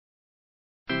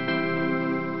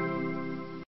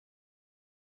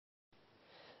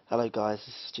Hello guys,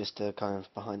 this is just a kind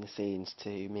of behind the scenes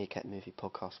to Meerkat Movie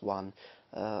Podcast 1.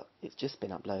 It's just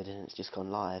been uploaded and it's just gone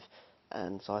live,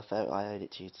 and so I felt I owed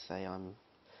it to you to say I'm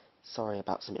sorry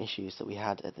about some issues that we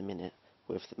had at the minute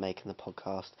with making the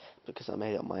podcast, because I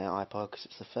made it on my iPod because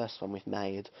it's the first one we've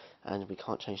made and we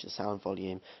can't change the sound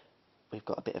volume. We've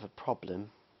got a bit of a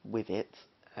problem with it,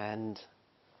 and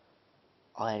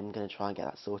I'm going to try and get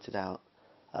that sorted out,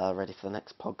 ready for the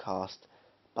next podcast.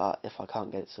 But if I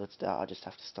can't get it sorted out, I just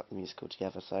have to stop the music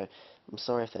altogether. So I'm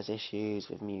sorry if there's issues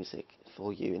with music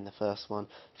for you in the first one.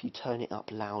 If you turn it up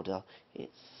louder,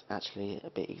 it's actually a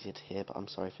bit easier to hear, but I'm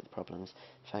sorry for the problems.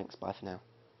 Thanks, bye for now.